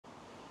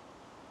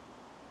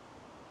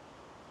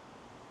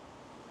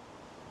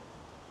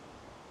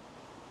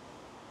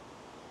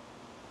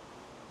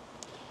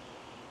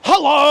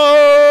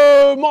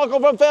Hello,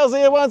 Michael from Fowles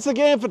here once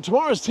again for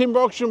tomorrow's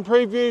timber auction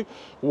preview,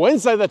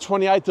 Wednesday the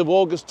 28th of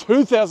August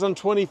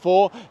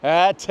 2024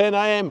 at 10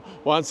 a.m.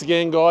 Once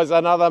again, guys,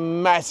 another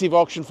massive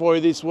auction for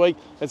you this week.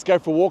 Let's go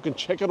for a walk and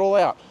check it all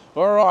out.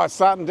 All right,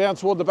 starting down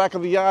toward the back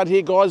of the yard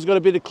here, guys. We've got a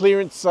bit of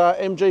clearance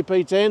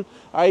MGP10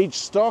 aged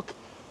stock.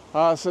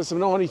 So some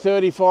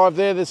 90-35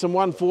 there. There's some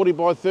 140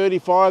 by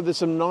 35. There's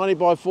some 90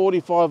 by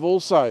 45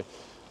 also.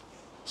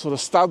 Sort of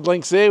stud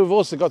links there. We've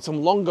also got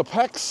some longer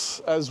packs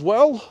as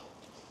well,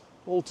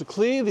 all to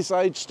clear this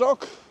aged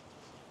stock.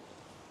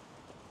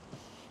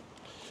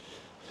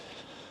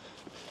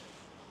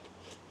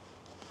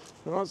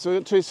 All right, so we've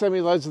got 2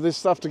 semi-loads of this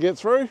stuff to get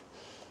through.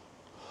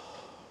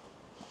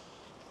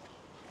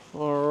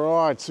 All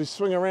right, so we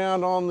swing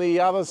around on the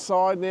other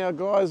side now,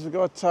 guys. We've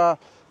got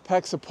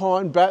packs of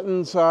pine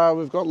battens.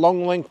 We've got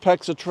long length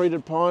packs of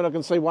treated pine. I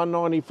can see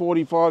 190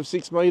 45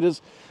 6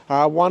 metres,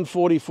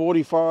 140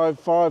 45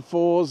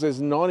 5/4s.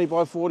 There's 90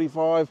 by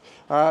 45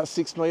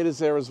 6 metres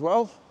there as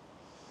well.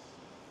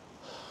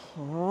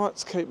 All right,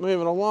 let's keep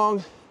moving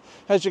along.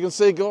 As you can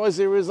see, guys,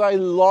 there is a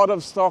lot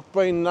of stock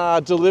being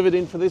delivered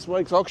in for this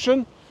week's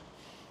auction.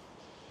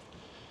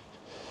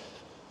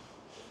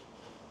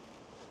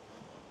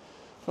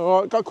 All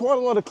right, got quite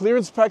a lot of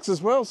clearance packs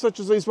as well, such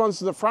as these ones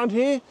to the front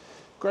here.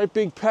 Great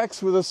big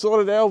packs with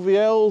assorted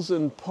LVLs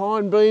and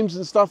pine beams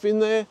and stuff in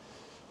there.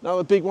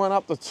 Another big one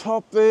up the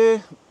top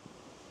there.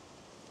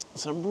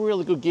 Some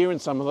really good gear in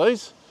some of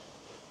these.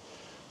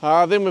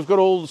 Then we've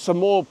got some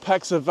more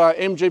packs of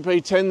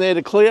MGP10 there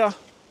to clear. A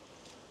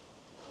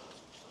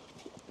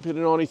bit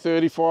of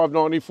 90-35,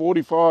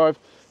 90-45,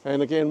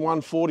 and again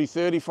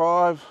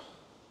 140-35.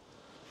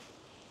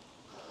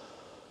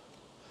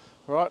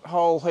 Right,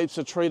 whole heaps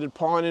of treated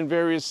pine in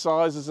various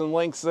sizes and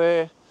lengths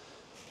there.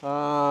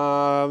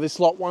 This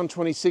lot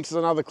 126 is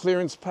another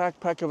clearance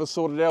pack of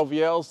assorted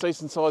LVLs,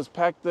 decent sized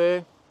pack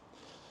there.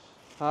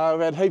 We've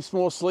had heaps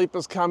more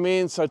sleepers come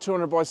in, so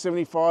 200 by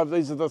 75,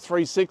 these are the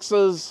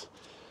 3/6s.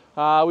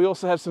 We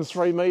also have some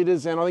 3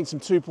 metres and I think some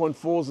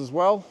 2.4s as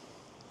well.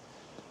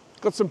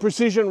 Got some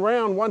precision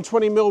round,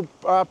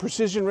 120mm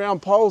precision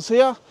round poles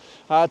here.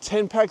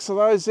 10 packs of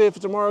those there for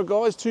tomorrow,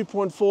 guys,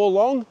 2.4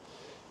 long.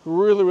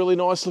 Really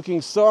nice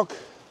looking stock.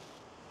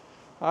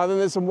 Then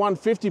there's some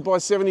 150 by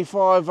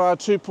 75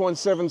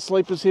 2.7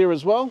 sleepers here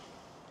as well.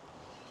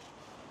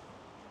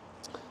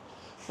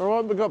 All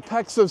right, we've got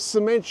packs of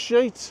cement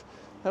sheet.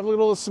 Have a look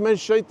at all the cement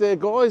sheet there,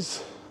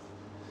 guys.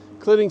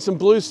 Including some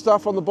blue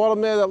stuff on the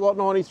bottom there, that lot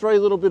 93, a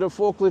little bit of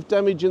forklift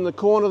damage in the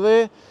corner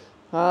there.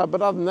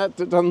 But other than that,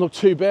 it doesn't look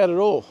too bad at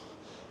all.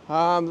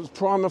 There's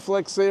primer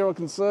flex there, I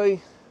can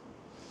see.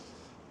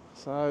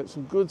 So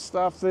some good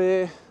stuff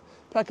there.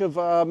 Pack of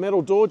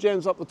metal door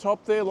jambs up the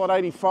top there, lot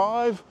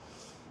 85.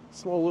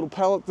 Small little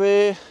pallet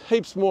there.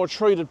 Heaps more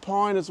treated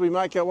pine as we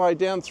make our way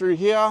down through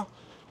here.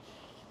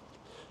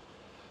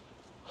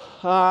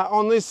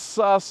 On this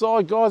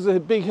side, guys, a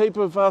big heap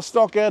of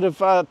stock out of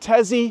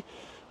Tassie.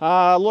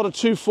 A lot of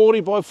 240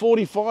 by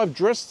 45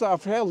 dress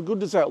stuff. How good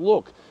does that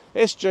look?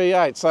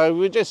 SG8, so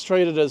we just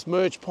treat it as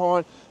merch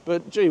pine,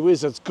 but gee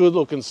whiz, it's good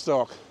looking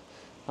stock.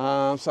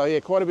 So yeah,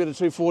 quite a bit of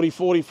 240,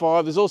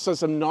 45. There's also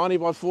some 90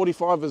 by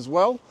 45 as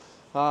well.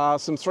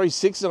 Some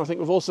 3/6s, and I think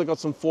we've also got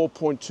some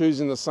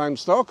 4.2s in the same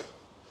stock.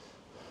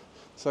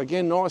 So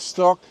again, nice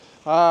stock.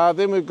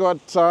 Then we've got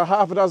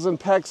half a dozen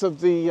packs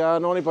of the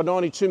 90 by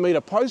 92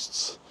 metre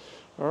posts.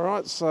 All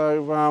right,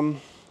 so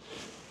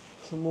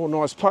some more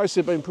nice posts.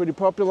 They've been pretty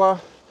popular.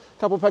 A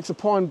couple of packs of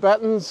pine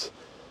battens,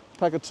 a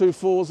pack of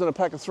 2/4s and a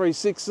pack of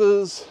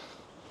 3/6s.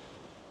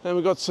 Then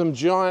we've got some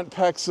giant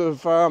packs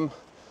of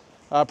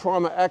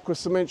primer aqua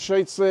cement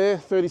sheets there,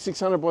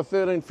 3600 by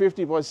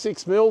 1350 by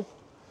 6mm.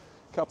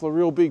 A couple of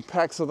real big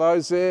packs of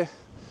those there,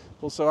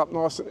 also up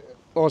nice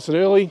and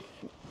early.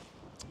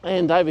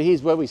 And over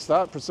here's where we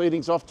start,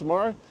 proceedings off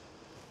tomorrow.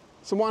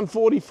 Some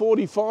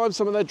 140-45,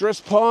 some of that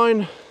dress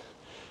pine,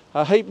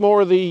 a heap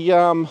more of the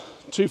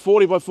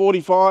 240 by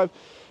 45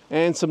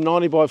 and some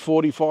 90 by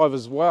 45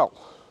 as well.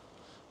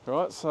 All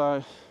right,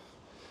 so,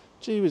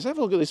 gee whiz, have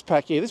a look at this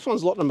pack here. This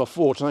one's lot number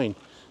 14,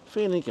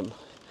 fair dinkum.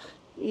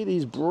 It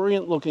is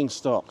brilliant looking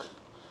stock.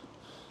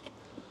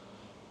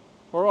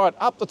 All right,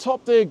 up the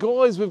top there,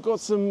 guys, we've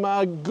got some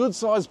good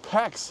sized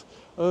packs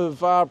of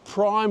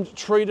primed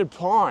treated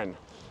pine.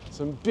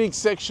 Some big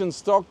section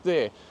stock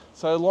there.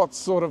 So lots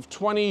sort of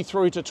 20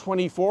 through to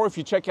 24. If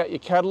you check out your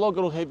catalogue,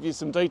 it'll give you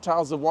some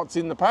details of what's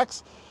in the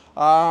packs.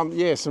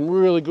 Yeah, some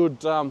really good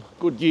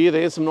gear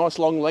there. Some nice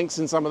long lengths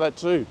in some of that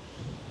too.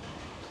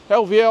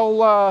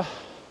 LVL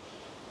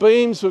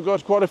beams, we've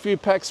got quite a few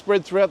packs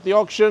spread throughout the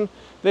auction.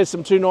 There's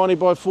some 290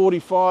 by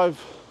 45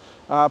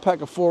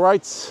 pack of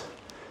 4/8s.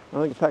 I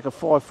think a pack of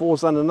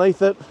 5/4s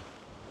underneath it.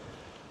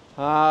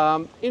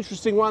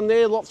 Interesting one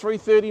there, lot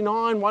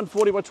 339,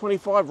 140 by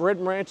 25 red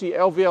Meranti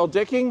LVL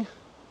decking.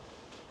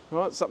 All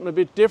right, something a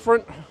bit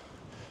different.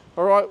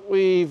 All right,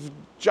 we've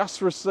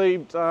just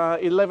received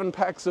 11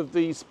 packs of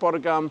the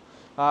Spotted Gum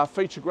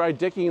feature grade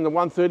decking in the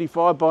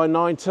 135 by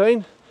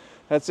 19.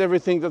 That's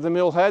everything that the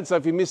mill had, so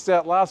if you missed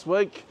out last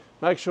week,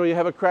 make sure you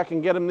have a crack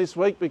and get them this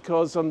week,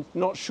 because I'm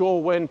not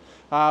sure when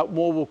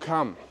more will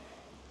come.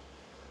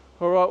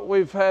 All right,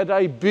 we've had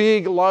a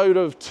big load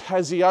of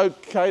Tassie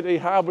Oak, KD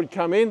hardwood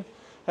come in.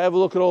 Have a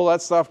look at all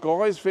that stuff,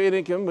 guys. Fair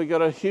dinkum. We've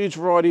got a huge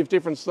variety of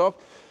different stock.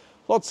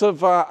 Lots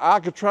of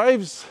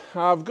architraves.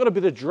 I've got a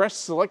bit of dress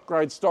select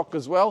grade stock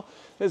as well.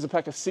 There's a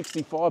pack of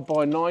 65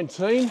 by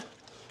 19,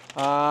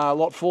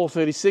 lot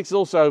 436.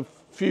 Also a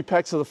few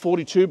packs of the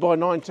 42 by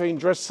 19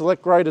 dress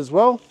select grade as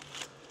well.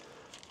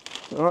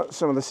 All right,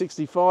 some of the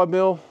 65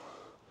 mil.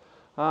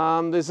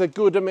 There's a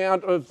good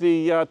amount of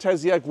the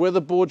Tassie Oak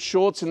weatherboard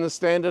shorts in the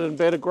standard and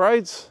better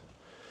grades.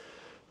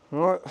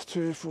 All right,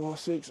 2, 4,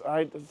 6,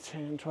 8,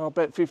 10, 12,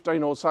 about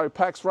 15 or so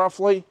packs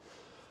roughly.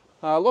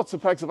 Lots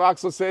of packs of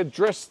Arcs, I said,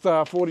 dressed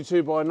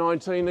 42 by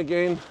 19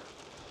 again.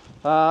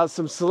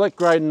 Some select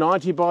grade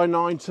 90 by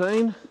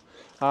 19.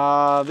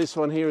 This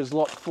one here is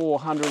lot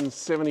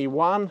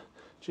 471.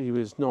 Gee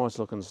whiz, nice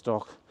looking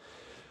stock.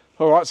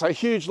 All right, so a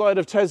huge load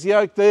of Tassie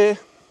Oak there.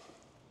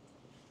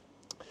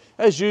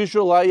 As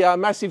usual, a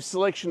massive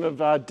selection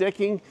of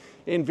decking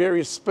in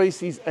various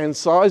species and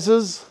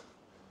sizes.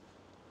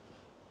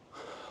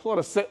 A lot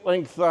of set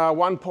length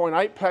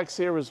 1.8 packs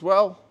here as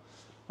well,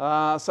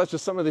 such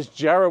as some of this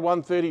Jarrah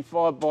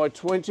 135 by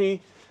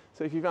 20.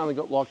 So if you've only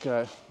got like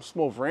a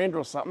small veranda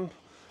or something,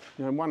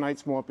 you know,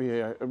 1/8 might be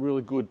a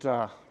really good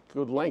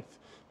good length,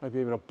 maybe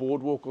even a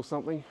boardwalk or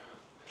something.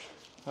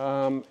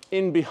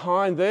 In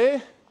behind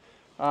there,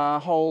 a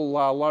whole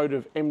load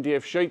of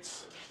MDF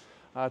sheets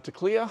to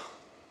clear.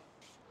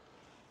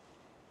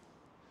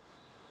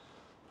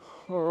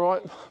 All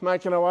right,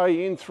 making our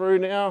way in through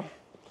now.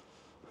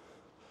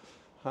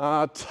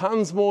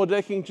 Tons more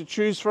decking to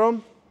choose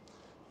from.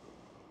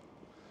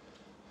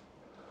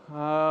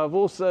 I've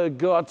also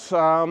got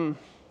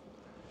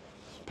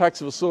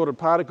packs of assorted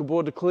particle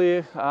board to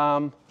clear.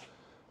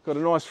 Got a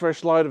nice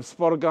fresh load of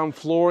spotted gum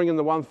flooring in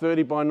the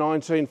 130 by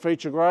 19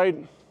 feature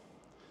grade.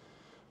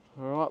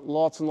 All right,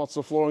 lots and lots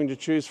of flooring to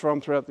choose from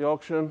throughout the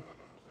auction.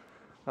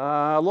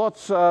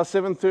 Lots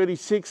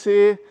 736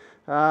 here.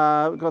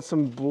 We've got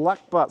some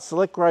black butt,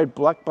 select grade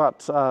black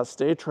butt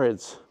stair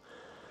treads.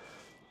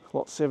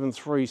 Lot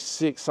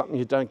 736, something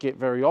you don't get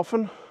very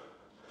often.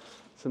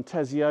 Some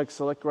Tassie Oak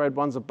select grade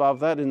ones above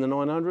that in the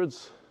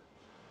 900s.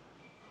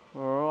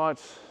 All right.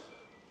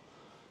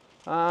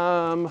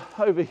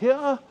 Over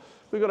here,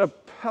 we've got a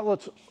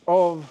pallet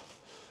of,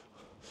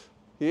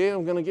 yeah,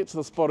 I'm gonna get to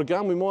the spotted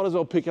gum. We might as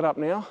well pick it up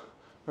now.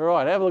 All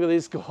right, have a look at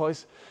this,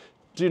 guys.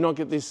 Do not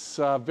get this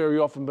very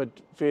often, but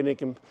fair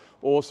dinkum,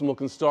 awesome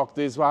looking stock.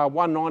 There's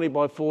 190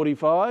 by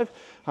 45,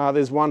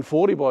 there's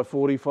 140 by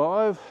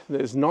 45,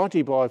 there's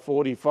 90 by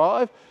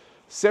 45,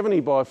 70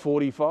 by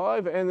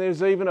 45, and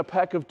there's even a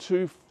pack of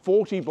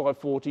 240 by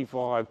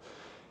 45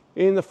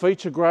 in the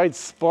feature grade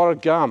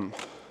spotted gum.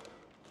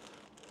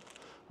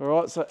 All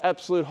right, so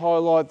absolute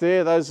highlight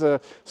there. Those are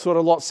sort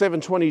of lot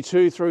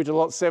 722 through to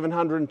lot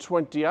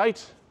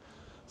 728.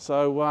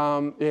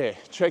 So yeah,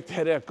 check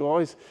that out,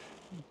 guys.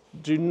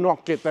 Do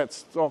not get that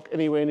stock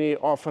anywhere near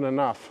often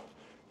enough.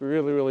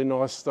 Really, really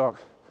nice stock.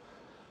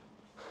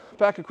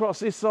 Back across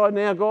this side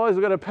now, guys,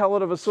 we've got a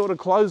pallet of assorted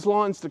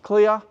clotheslines to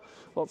clear.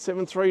 Lot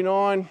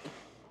 739,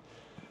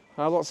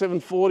 lot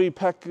 740,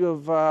 pack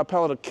of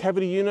pallet of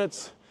cavity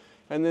units,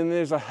 and then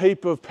there's a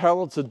heap of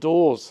pallets of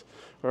doors.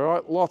 All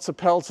right, lots of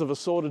pallets of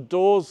assorted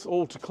doors,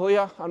 all to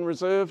clear,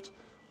 unreserved.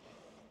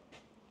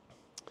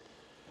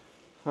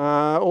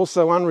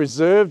 Also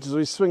unreserved, as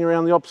we swing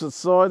around the opposite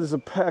side, there's a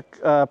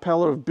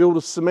pallet of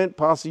builder's cement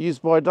past the use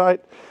by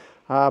date,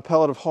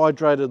 pallet of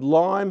hydrated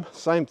lime,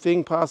 same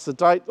thing, past the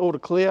date, all to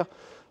clear.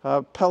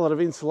 Pallet of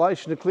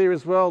insulation to clear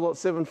as well, lot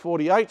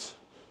 748.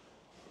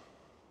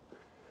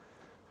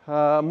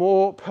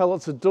 More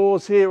pallets of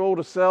doors here, all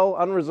to sell,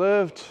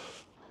 unreserved.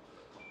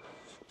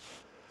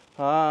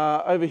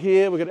 Over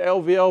here we've got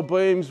LVL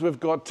beams, we've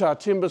got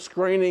timber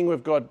screening,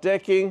 we've got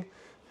decking.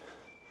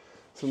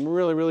 Some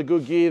really, really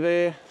good gear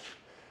there.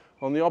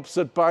 On the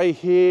opposite bay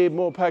here,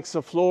 more packs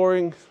of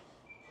flooring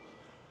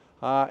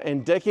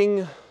and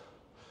decking.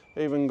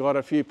 Even got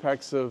a few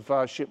packs of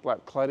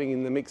shiplap cladding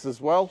in the mix as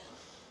well.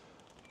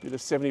 Bit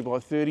of 70 by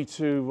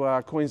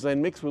 32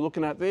 Queensland mix we're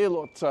looking at there.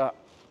 Lot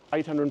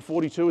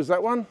 842 is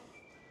that one.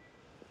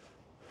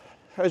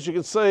 As you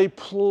can see,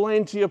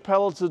 plenty of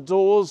pallets of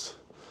doors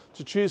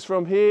to choose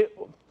from here,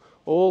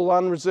 all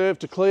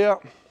unreserved to clear.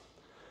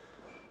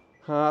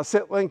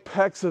 Set length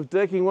packs of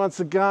decking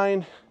once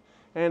again,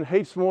 and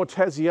heaps more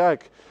Tassie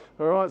Oak.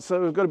 All right, so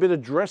we've got a bit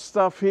of dress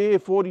stuff here,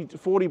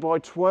 40 by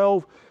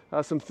 12,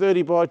 some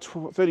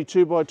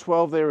 32 by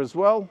 12 there as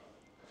well.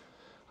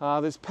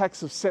 There's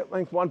packs of set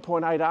length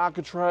 1.8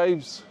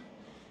 architraves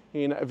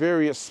in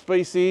various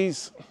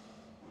species.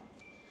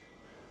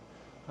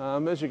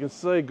 As you can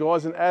see,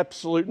 guys, an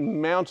absolute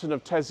mountain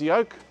of Tassie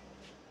Oak.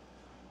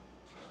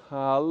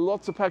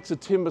 Lots of packs of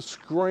timber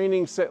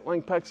screening, set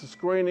length packs of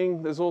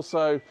screening. There's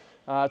also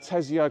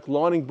Tassie Oak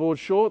lining board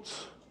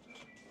shorts.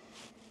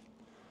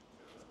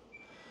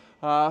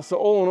 So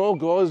all in all,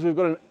 guys, we've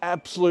got an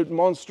absolute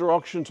monster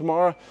auction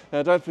tomorrow.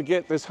 Now don't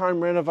forget, there's home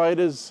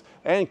renovators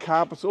and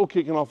carpets all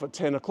kicking off at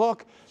 10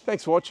 o'clock.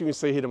 Thanks for watching. We'll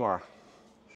see you here tomorrow.